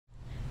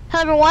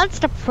Hello everyone,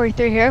 Step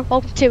 43 here.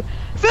 Welcome to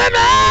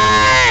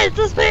Finish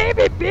This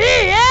APB,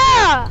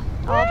 yeah!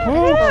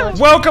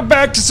 Welcome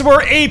back to some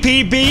more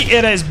APB.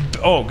 It has,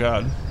 oh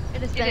god. It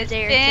has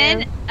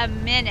been a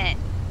minute.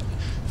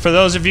 For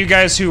those of you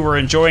guys who were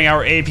enjoying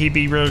our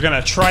APB, we're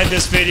gonna try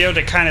this video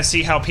to kind of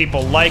see how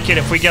people like it.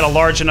 If we get a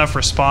large enough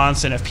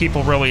response and if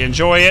people really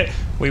enjoy it,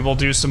 we will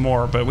do some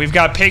more. But we've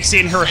got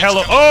Pixie and her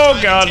hello. Oh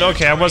god,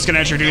 okay, I was gonna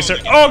introduce her.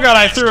 Oh god,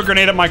 I threw a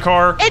grenade at my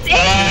car. It's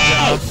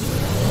it!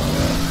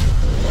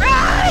 Run!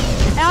 I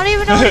don't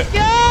even know where to go!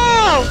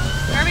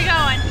 Where are we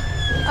going?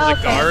 Oh, the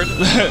guard?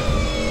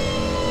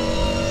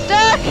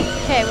 Stuck!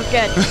 Okay, we're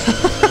good.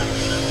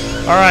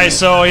 Alright,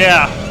 so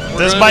yeah.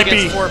 This might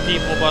be 4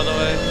 people, by the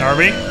way. Are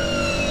we?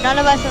 None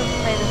of us have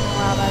played this in a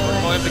while, by the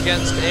way. Going up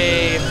against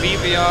a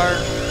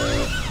VVR,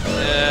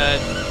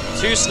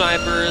 2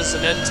 snipers,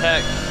 an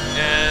NTech,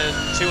 and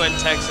 2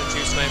 NTechs and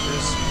 2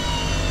 snipers.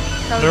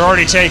 So they're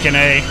already taken,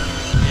 eh?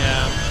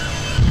 Yeah,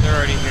 they're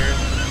already here.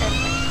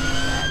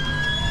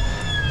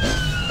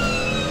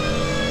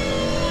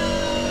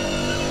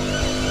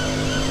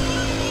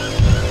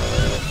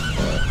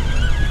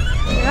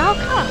 You know how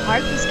kind of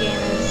hard this game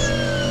is.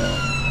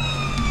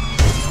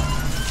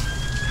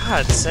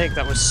 God's sake,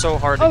 that was so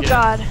hard to get. Oh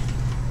god. I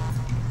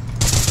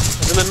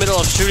was in the middle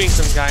of shooting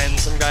some guy, and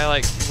some guy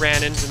like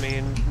ran into me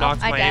and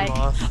knocked my aim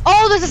off.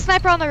 Oh, there's a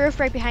sniper on the roof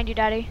right behind you,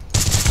 Daddy.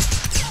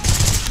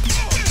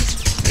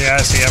 Yeah,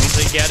 I see him. Did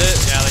they get it?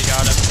 Yeah, they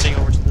got it. I'm heading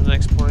over to the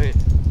next point.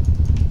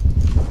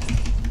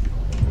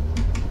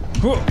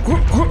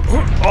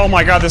 Oh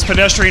my god, this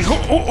pedestrian.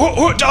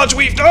 Dodge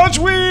weave, dodge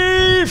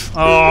weave!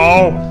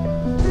 Oh.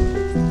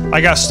 I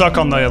got stuck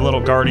on the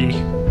little guard thing,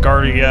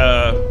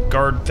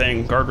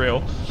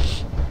 guardrail.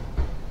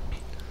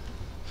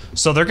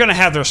 So they're gonna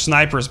have their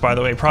snipers, by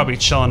the way, probably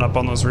chilling up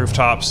on those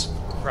rooftops.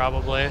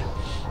 Probably.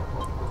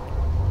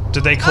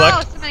 Did they collect?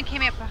 Oh, someone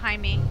came up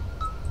behind me.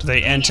 Did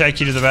they NTech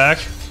you to the back?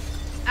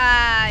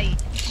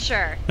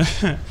 Sure.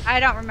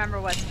 I don't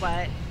remember what's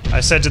what.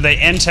 I said, did they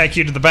NTech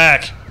you to the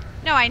back?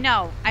 No, I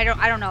know. I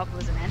don't know if it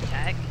was an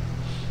NTech.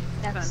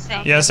 That's what I'm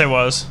saying. Yes, it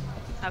was.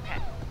 Okay.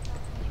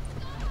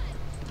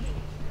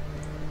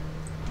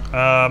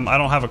 I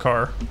don't have a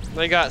car.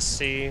 They got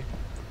C.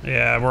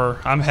 Yeah,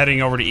 I'm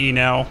heading over to E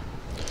now.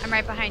 I'm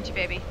right behind you,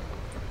 baby.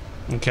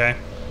 Okay.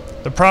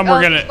 The problem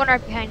we're gonna. There's one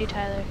right behind you,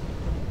 Tyler.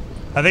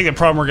 I think the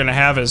problem we're gonna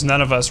have is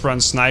none of us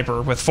run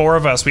sniper. With 4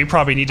 of us, we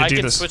probably need to do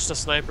this. I can switch to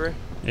sniper.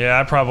 Yeah,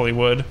 I probably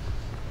would.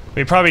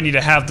 We probably need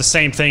to have the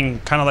same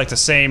thing, kind of like the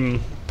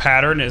same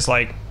pattern, is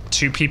like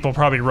 2 people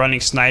probably running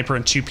sniper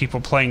and 2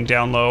 people playing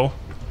down low.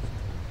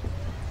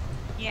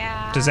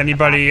 Yeah. Does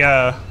anybody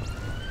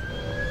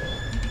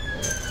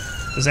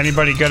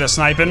good at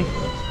sniping?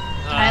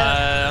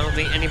 I don't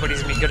think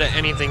anybody's gonna be good at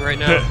anything right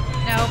now. Nope.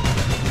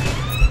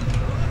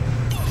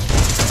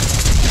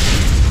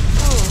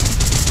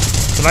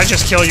 Did I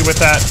just kill you with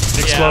that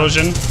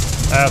explosion?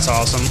 Yeah. That's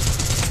awesome.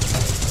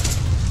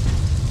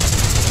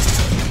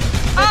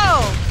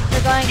 Oh!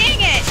 They're going.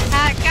 Dang it!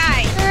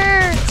 Guy.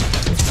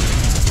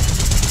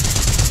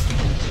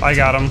 I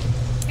got him.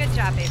 Good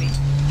job, baby.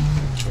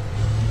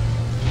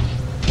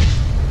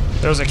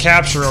 There's a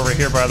capture over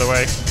here, by the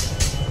way.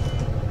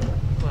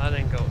 Well, that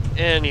didn't go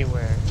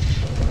anywhere.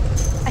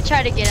 I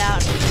tried to get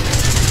out.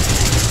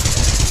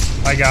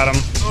 I got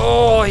him.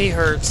 Oh, he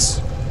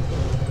hurts.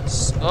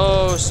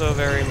 Oh, so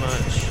very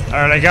much.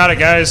 Alright, I got it,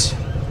 guys.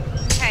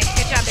 Okay,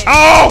 good job, baby.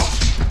 Oh!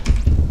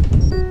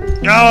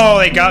 Oh,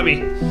 they got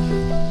me.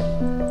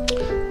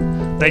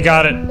 They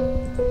got it.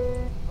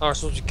 Oh, we're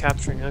supposed to be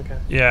capturing, okay.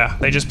 Yeah,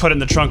 they just put it in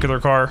the trunk of their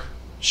car.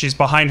 She's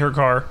behind her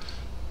car.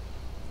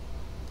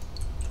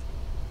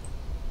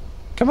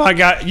 Come on,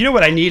 guy. You know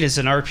what I need is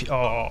an RP.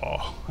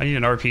 Oh, I need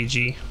an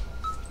RPG.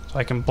 So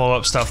I can blow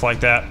up stuff like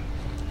that.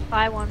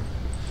 Buy one.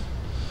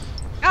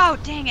 Oh,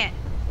 dang it.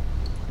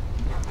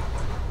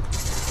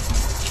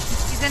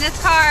 He's in his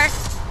car.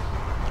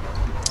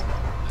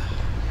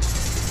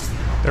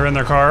 They're in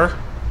their car?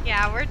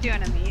 Yeah, we're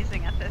doing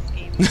amazing at this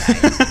game,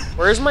 guys.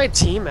 Where's my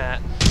team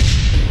at?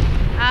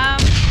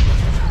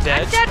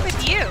 Dead? I'm dead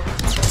with you.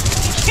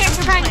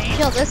 I'm trying to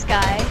kill this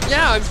guy.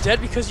 Yeah, I'm dead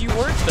because you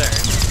weren't there.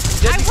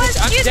 I was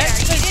you there.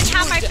 You didn't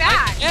have my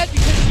back. I'm dead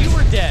because you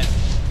were dead.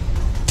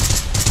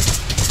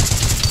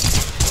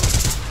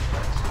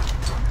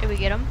 Did we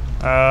get him?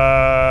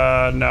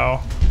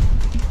 No.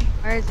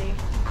 Where is he?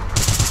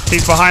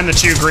 He's behind the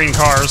 2 green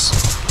cars.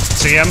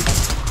 See him? Yeah.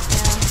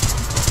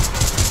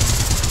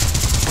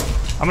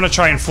 I'm gonna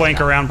try and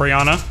flank around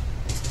Brianna.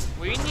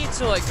 We need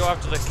to like go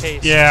after the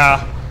case.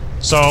 Yeah.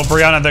 So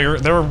Brianna,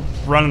 they're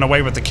running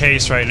away with the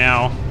case right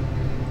now.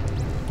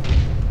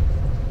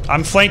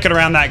 I'm flanking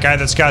around that guy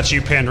that's got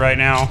you pinned right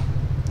now.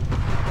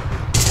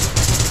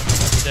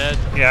 Dead.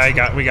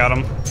 Yeah, we got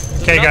him.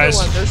 Okay,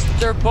 guys.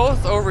 They're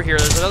both over here.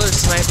 There's another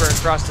sniper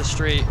across the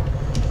street.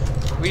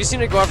 We just need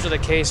to go after the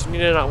case. We need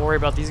to not worry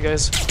about these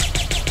guys.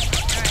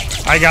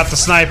 Alright. I got the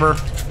sniper.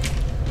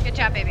 Good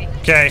job, baby.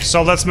 Okay,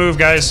 so let's move,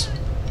 guys.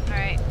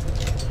 Alright.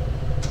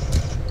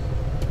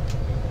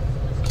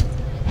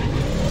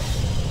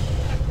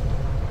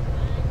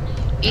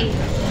 E.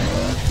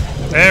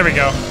 There we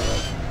go.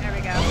 There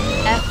we go.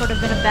 F would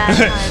have been a bad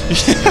time.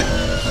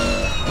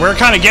 We're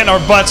kind of getting our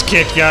butts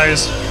kicked,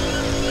 guys.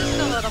 Just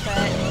a little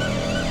bit.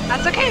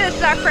 That's okay. This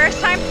is our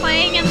first time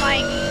playing in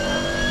like,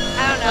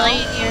 I don't know,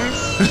 8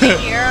 years,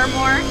 a year or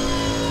more.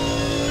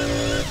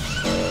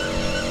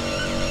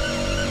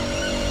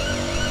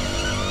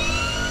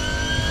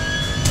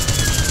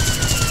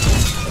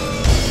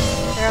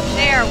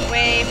 They are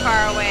way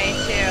far away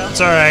too.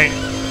 It's all right.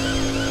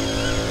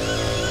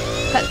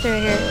 Cut through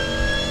here.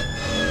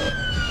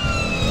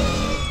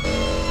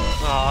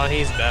 Aw,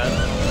 he's bad.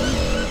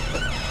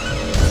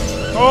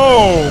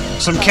 Oh,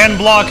 some Ken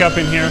Block up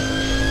in here.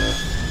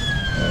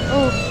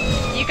 Oh,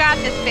 You got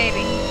this,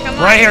 baby. Come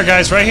on. Right here,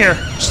 guys. Right here.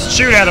 Just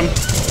shoot at him.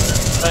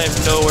 I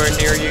am nowhere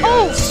near you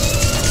oh!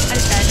 guys. I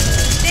just died.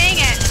 Dang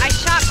it! I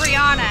shot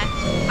Brianna.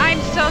 I'm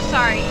so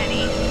sorry,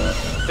 honey. I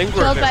think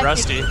we're a Killed bit by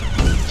rusty.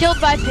 Killed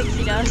by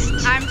pixie dust.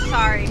 I'm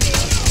sorry, baby.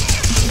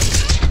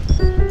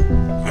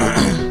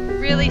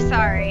 Really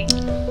sorry.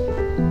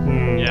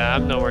 Yeah,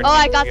 I'm nowhere near Oh,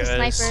 I got you the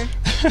guys. sniper.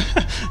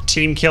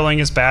 Team killing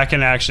is back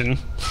in action.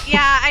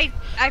 Yeah,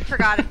 I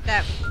forgot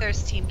that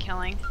there's team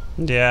killing.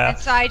 Yeah, And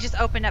so I just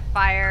opened up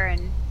fire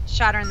and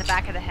shot her in the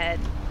back of the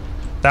head.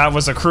 that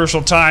was a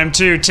crucial time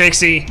too,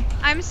 Tixie.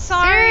 I'm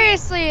sorry.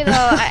 Seriously though,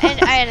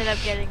 I ended up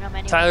getting them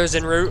anyway. Tyler's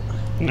en route.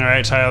 All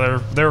right, Tyler.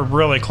 They're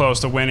really close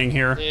to winning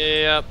here.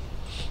 Yep.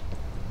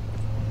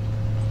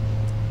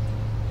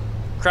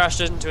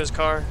 Crashed into his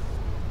car.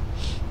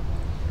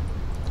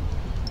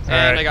 And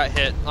Alright. I got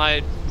hit.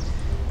 I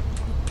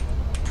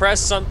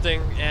pressed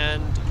something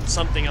and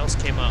something else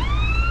came up.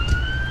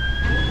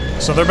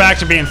 So they're back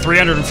to being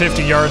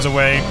 350 yards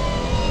away.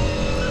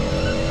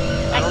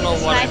 I don't know see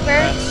the what I sniper.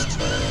 pressed.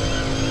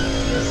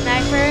 The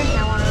sniper, and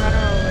I want to run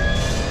her over.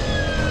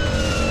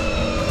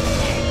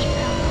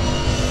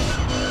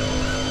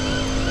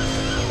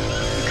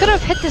 You could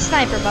have hit the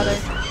sniper, mother.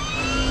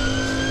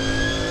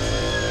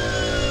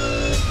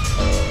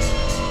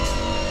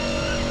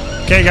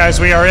 Okay, guys,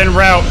 we are en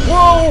route.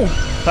 Whoa!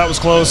 That was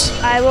close.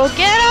 I will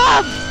get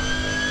him!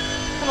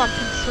 Come on,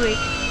 sweet.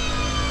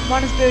 I'm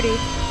on his booty.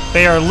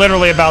 They are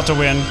literally about to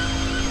win.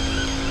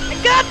 I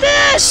got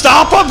this!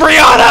 Stop him,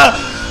 Brianna!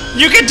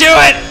 You can do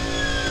it!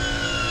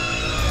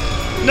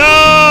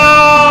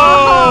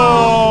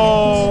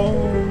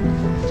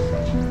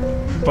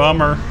 No!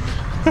 Bummer.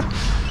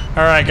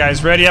 All right,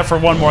 guys, ready up for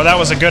one more. That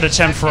was a good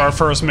attempt for our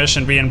first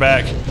mission being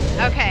back.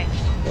 Okay.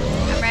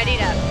 I'm ready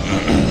to.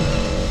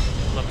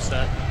 I'm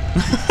upset.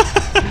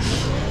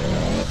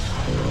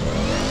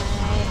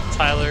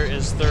 Tyler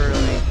is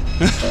thoroughly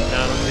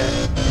not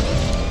okay.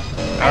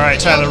 All right,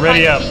 Tyler,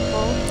 ready up.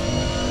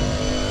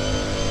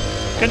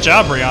 Good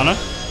job, Brianna.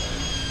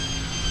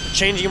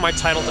 Changing my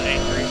title to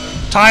angry.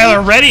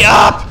 Tyler, ready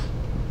up!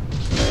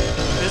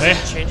 This Hey.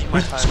 is changing my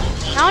title.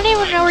 I don't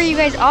even know where you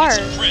guys are.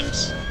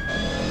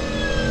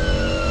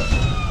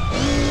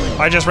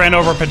 I just ran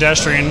over a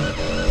pedestrian.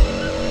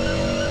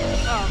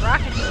 Oh,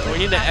 rocket just. We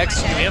need to went past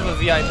execute. my We head. have a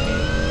VIP. Oh,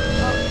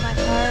 my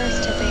car is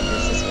tipping.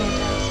 This is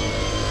fantastic.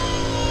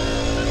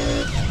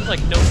 There's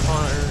like no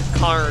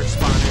car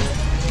spawner.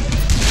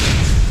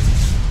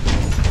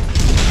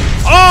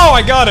 Oh,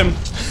 I got him!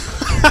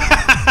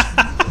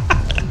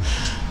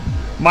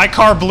 My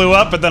car blew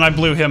up, but then I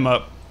blew him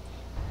up.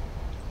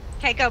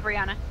 Okay, go,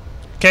 Brianna.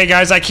 Okay,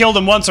 guys, I killed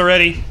him once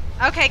already.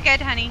 Okay,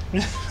 good, honey.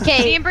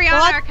 Okay, Me and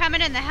Brianna are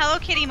coming in the Hello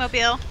Kitty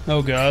mobile.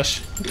 Oh,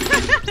 gosh. I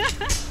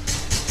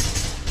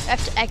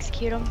have to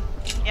execute him.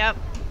 Yep.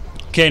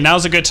 Okay,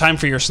 now's a good time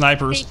for your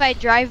snipers. If I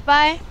drive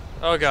by,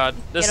 Oh god,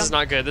 this Get is 'em.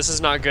 not good. This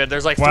is not good.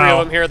 There's like Wow. 3 of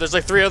them here. There's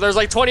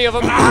like 20 of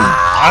them.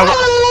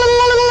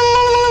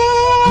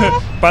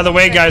 By the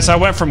way, guys, I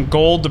went from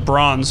gold to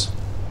bronze.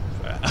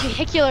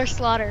 vehicular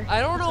slaughter. I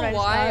don't know That's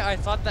what why thought. I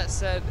thought that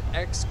said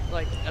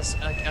like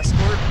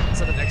escort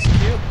instead of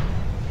execute.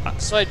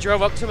 So I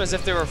drove up to him as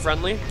if they were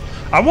friendly.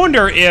 I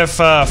wonder if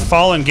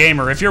Fallen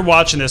Gamer, if you're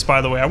watching this,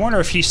 by the way, I wonder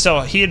if he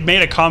had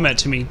made a comment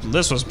to me.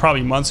 This was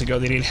probably months ago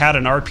that he'd had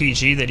an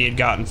RPG that he had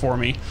gotten for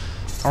me.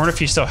 I wonder if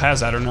he still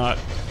has that or not.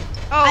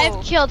 Oh.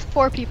 I've killed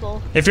 4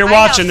 people. If you're I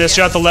watching helped this,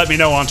 you. you have to let me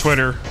know on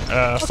Twitter,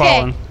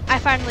 Fallen. Okay, I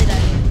finally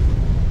died.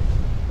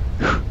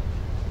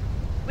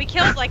 We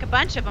killed like a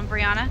bunch of them,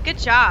 Brianna. Good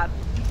job.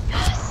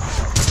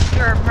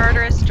 You're a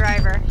murderous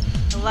driver.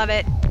 I love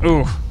it.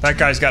 Ooh, that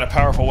guy's got a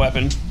powerful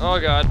weapon. Oh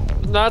god,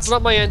 no, that's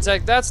not my end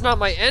tech. That's not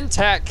end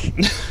tech.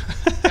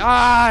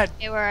 God,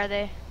 Hey, where are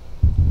they?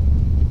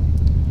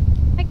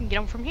 I can get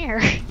them from here.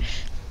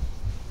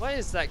 what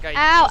is that guy?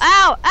 Ow,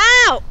 ow,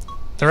 ow!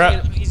 They're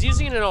at, He's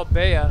using an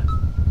Obeya.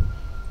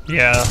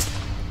 yeah.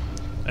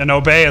 And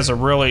Obey is a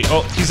really,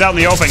 oh, he's out in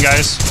the open,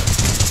 guys. I'm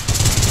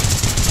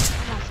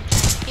also trying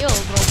to heal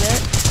a little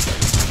bit.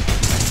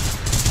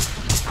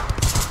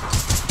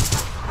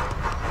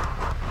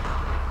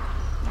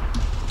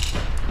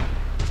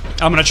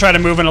 I'm gonna try to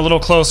move in a little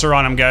closer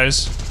on him,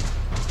 guys.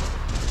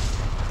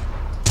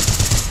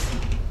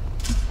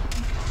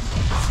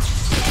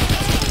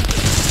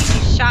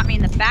 You shot me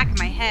in the back of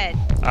my head.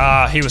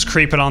 Ah, he was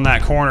creeping on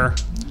that corner.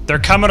 They're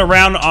coming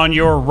around on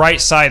your right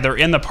side. They're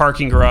in the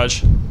parking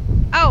garage.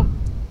 Oh,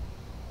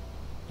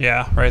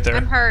 Yeah, right there.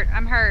 I'm hurt.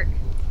 I'm hurt.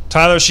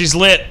 Tyler, she's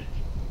lit.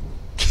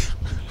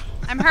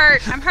 I'm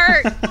hurt. I'm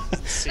hurt.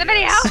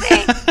 Somebody help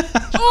me.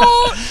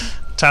 Oh!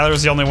 Tyler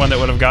was the only one that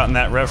would have gotten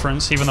that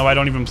reference, even though I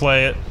don't even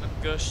play it. I'm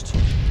gushed.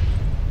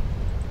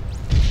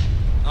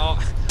 Oh,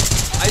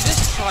 I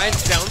just tried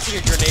bouncing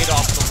a grenade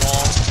off the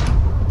wall.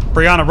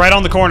 Brianna, right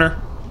on the corner.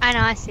 I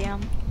know, I see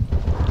him.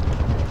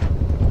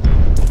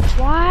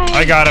 Why?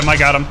 I got him, I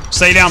got him.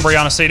 Stay down,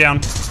 Brianna, stay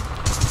down.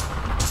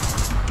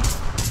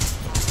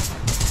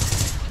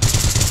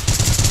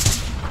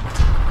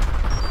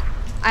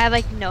 I have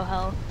like no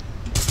health.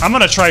 I'm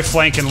gonna try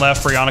flanking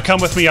left, Brianna. Come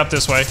with me up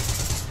this way.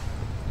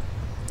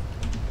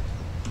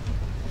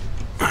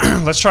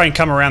 Let's try and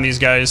come around these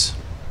guys.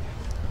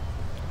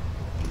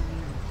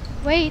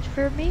 Wait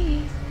for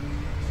me.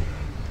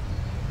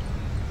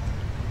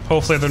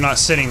 Hopefully they're not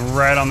sitting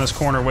right on this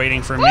corner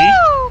waiting for me.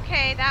 Woo!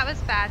 Okay, that was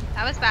bad.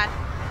 That was bad.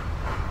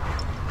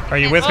 Are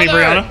you with me, Mother!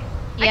 Brianna?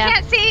 Yeah. I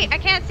can't see. I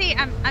can't see.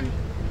 I'm.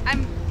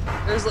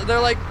 They're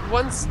like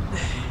once.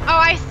 Oh,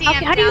 I see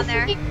him How do you down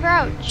there. freaking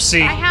crouch?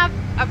 See. I have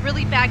a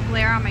really bad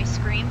glare on my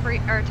screen,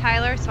 or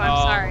Tyler, so I'm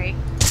Oh. sorry.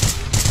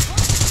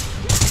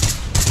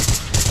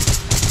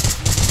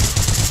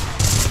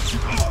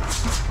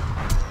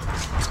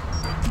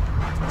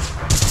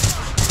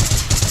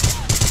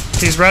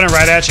 He's running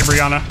right at you,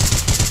 Brianna.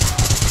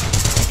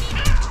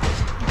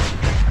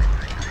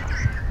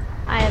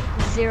 I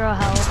have 0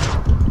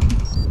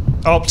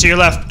 health. Oh, to your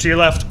left, to your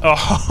left.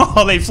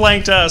 Oh, they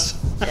flanked us.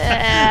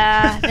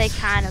 They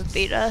kind of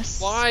beat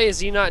us. Why is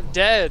he not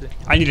dead?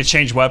 I need to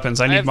change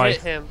weapons. I need I've my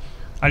hit him.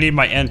 I need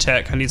my end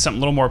tech. I need something a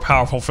little more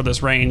powerful for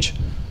this range.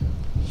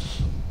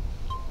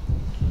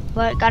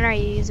 What gun are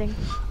you using?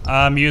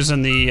 I'm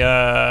using the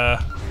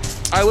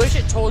I wish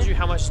it told you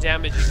how much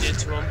damage you did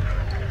to him.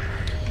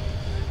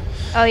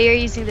 Oh, you're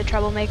using the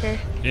troublemaker.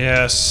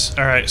 yes.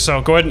 All right. So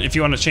go ahead and if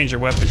you want to change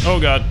your weapon. Oh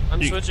God.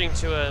 I'm switching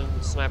to a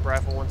sniper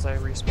rifle once I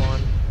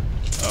respawn.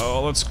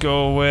 Oh, let's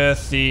go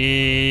with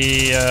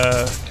the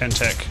end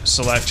tech.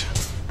 Select.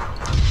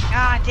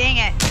 Ah, dang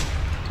it.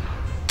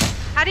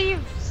 How do you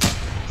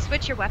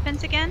switch your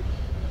weapons again?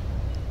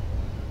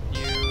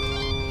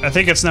 I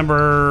think it's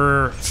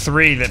number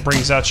 3 that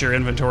brings out your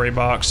inventory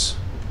box.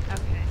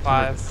 Okay.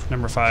 5.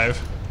 Number 5.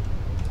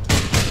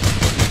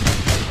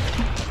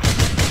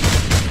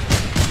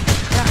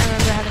 I don't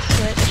remember how to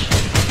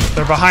switch.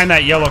 They're behind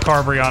that yellow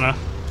car, Brianna.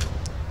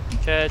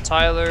 Okay,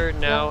 Tyler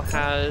now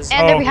has.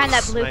 And they're Oh, behind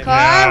that blue sniper. car.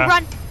 Yeah.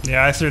 Run!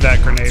 Yeah, I threw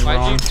that grenade Why'd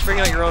wrong. you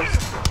bring out your own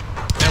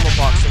ammo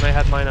box and I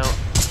had mine out?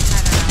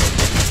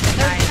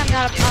 They're coming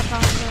out of pop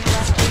on.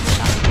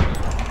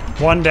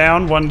 One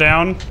down, one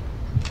down.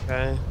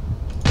 Okay.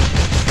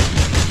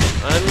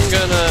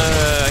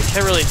 I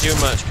can't really do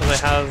much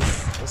because I have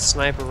a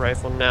sniper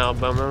rifle now,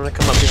 but I'm gonna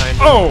come up behind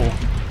him. Oh!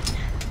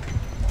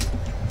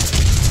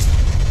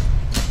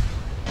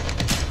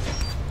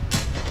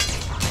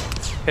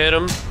 Hit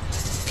him.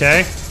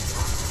 Okay.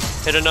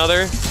 Hit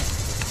another.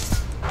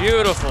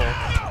 Beautiful.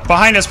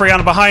 Behind us,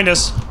 Brianna, behind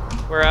us.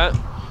 Where at?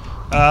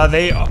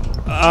 They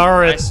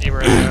are I at... see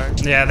where they are.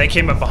 Yeah, they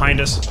came up behind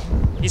us.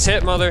 He's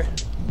hit, mother.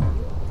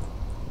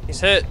 He's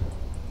hit.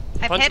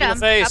 I've Punch hit him in him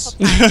the face. a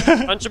couple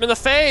times. Punch him in the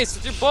face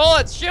with your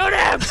bullets. Shoot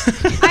him!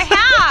 I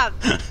have!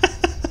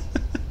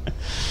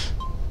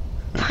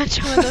 Punch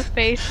him in the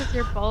face with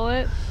your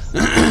bullet.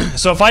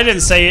 So if I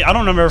didn't say... I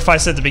don't remember if I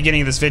said at the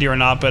beginning of this video or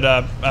not, but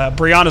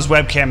Brianna's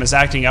webcam is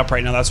acting up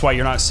right now. That's why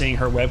you're not seeing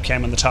her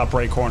webcam in the top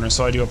right corner,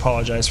 so I do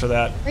apologize for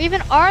that. Or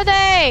even are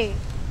they?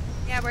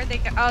 Yeah, where'd they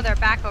go? Oh, they're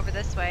back over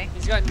this way.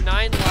 He's got 9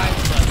 lives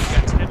left. He's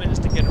got 10 minutes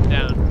to get him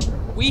down.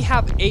 We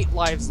have 8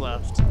 lives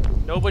left.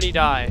 Nobody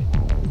die.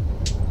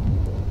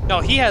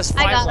 No, he has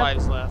 5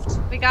 lives left.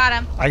 We got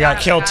him. I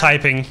got killed him.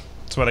 typing.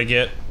 That's what I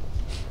get.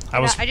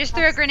 I just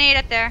threw a grenade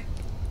up there.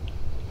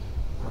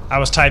 I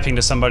was typing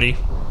to somebody.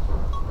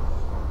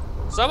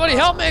 Somebody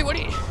help me! What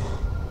are you?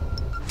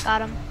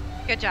 Got him.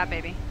 Good job,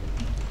 baby.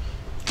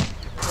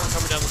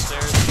 Coming down the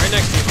stairs. Right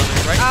next to you, mother.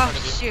 Right in Oh, front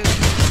of you. shoot.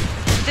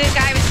 The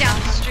guy was down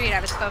the street.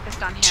 I was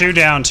focused on him. 2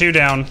 down, 2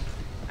 down.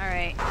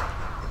 Alright.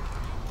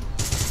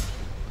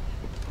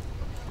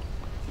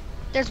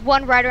 There's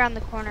one right around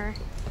the corner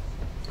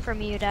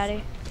from you,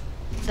 Daddy.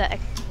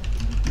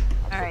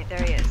 Alright,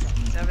 there he is.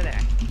 He's over there.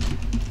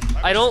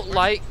 I don't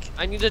like.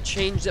 I need to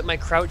change that my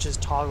crouch is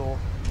toggle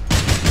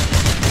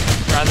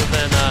rather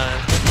than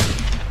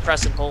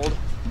press and hold.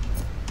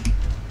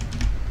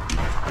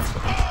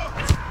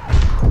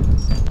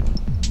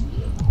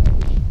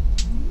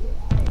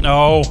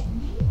 No.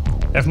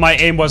 If my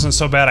aim wasn't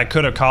so bad, I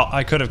could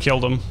have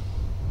killed him.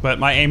 But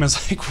my aim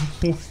is like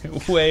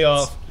way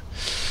off.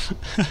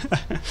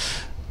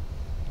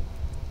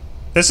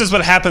 This is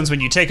what happens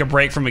when you take a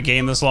break from a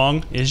game this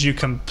long, is you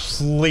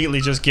completely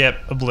just get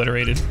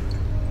obliterated.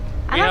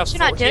 I'm actually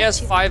not He doing has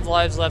too 5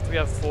 lives left. We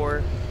have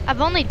 4.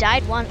 I've only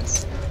died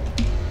once.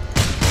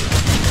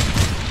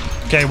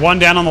 Okay, 1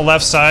 down on the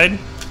left side.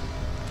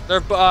 They're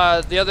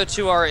the other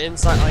 2 are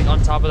inside, like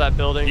on top of that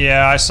building.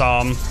 Yeah, I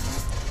saw him.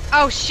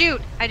 Oh,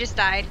 shoot. I just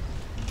died.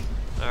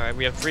 All right,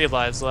 we have 3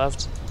 lives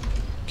left.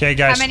 Okay,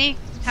 guys. How many?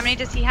 How many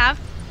does he have?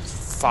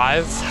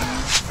 5.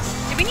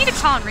 Do we need to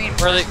call in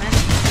reinforcements?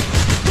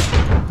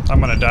 I'm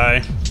gonna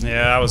die.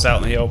 Yeah, I was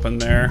out in the open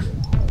there.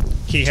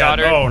 He had.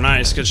 Oh,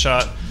 nice, good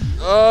shot.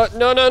 No.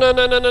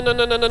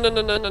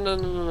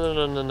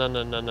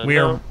 We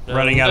are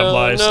running out of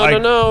lives.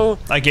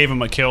 I gave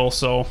him a kill,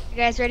 so. You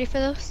guys ready for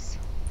this?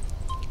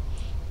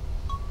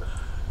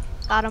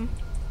 Got him.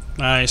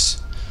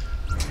 Nice.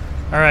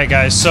 All right,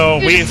 guys. So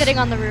we're sitting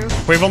on the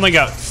roof. We've only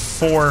got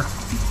 4.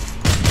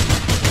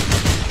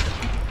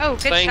 Oh,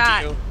 good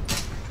shot. You.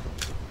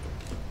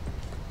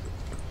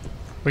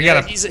 We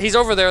got. He's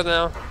over there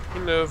now. He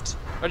moved.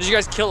 Or did you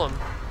guys kill him?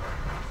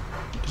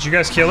 Did you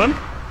guys kill him?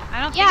 I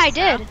don't. Yeah, think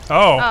I so. did.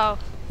 Oh.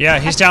 Yeah,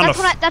 he's down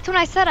to. That's when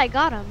I said I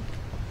got him.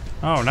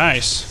 Oh,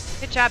 nice.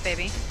 Good job,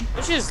 baby.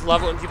 Don't you just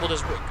love it when people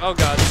just? Oh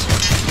god.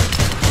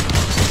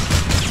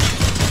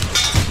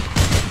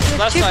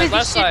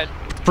 Left side.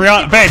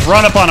 Brianna, babe,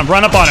 run up on him.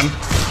 Run up on him.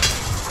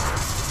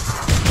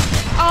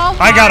 Oh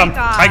my I got him.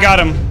 God. I got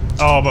him.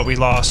 Oh, but we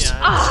lost.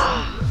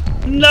 Yeah,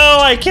 No,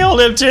 I killed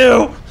him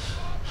too.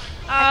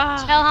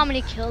 Tell how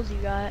many kills you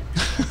got.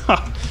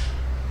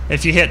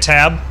 If you hit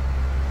tab,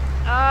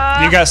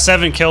 you got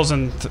 7 kills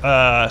and 2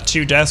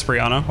 deaths,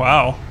 Brianna.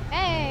 Wow.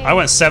 Hey. I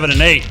went 7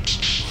 and 8.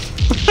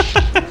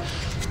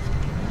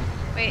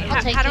 Wait,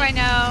 how do I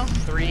know?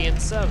 3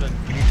 and 7.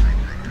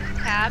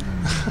 Tab.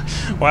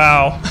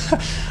 Wow.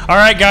 All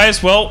right,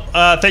 guys. Well,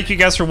 thank you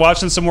guys for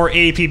watching some more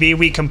APB.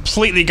 We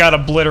completely got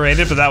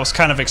obliterated, but that was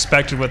kind of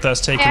expected with us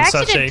taking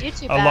such a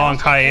long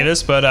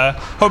hiatus. But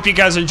hope you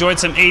guys enjoyed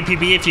some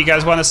APB. If you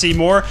guys want to see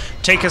more,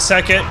 take a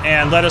second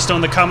and let us know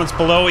in the comments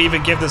below.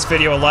 Even give this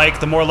video a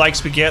like. The more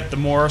likes we get, the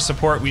more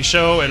support we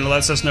show, and it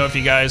lets us know if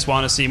you guys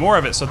want to see more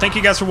of it. So thank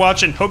you guys for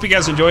watching. Hope you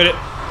guys enjoyed it.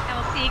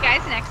 And we'll see you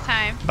guys next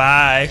time.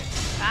 Bye.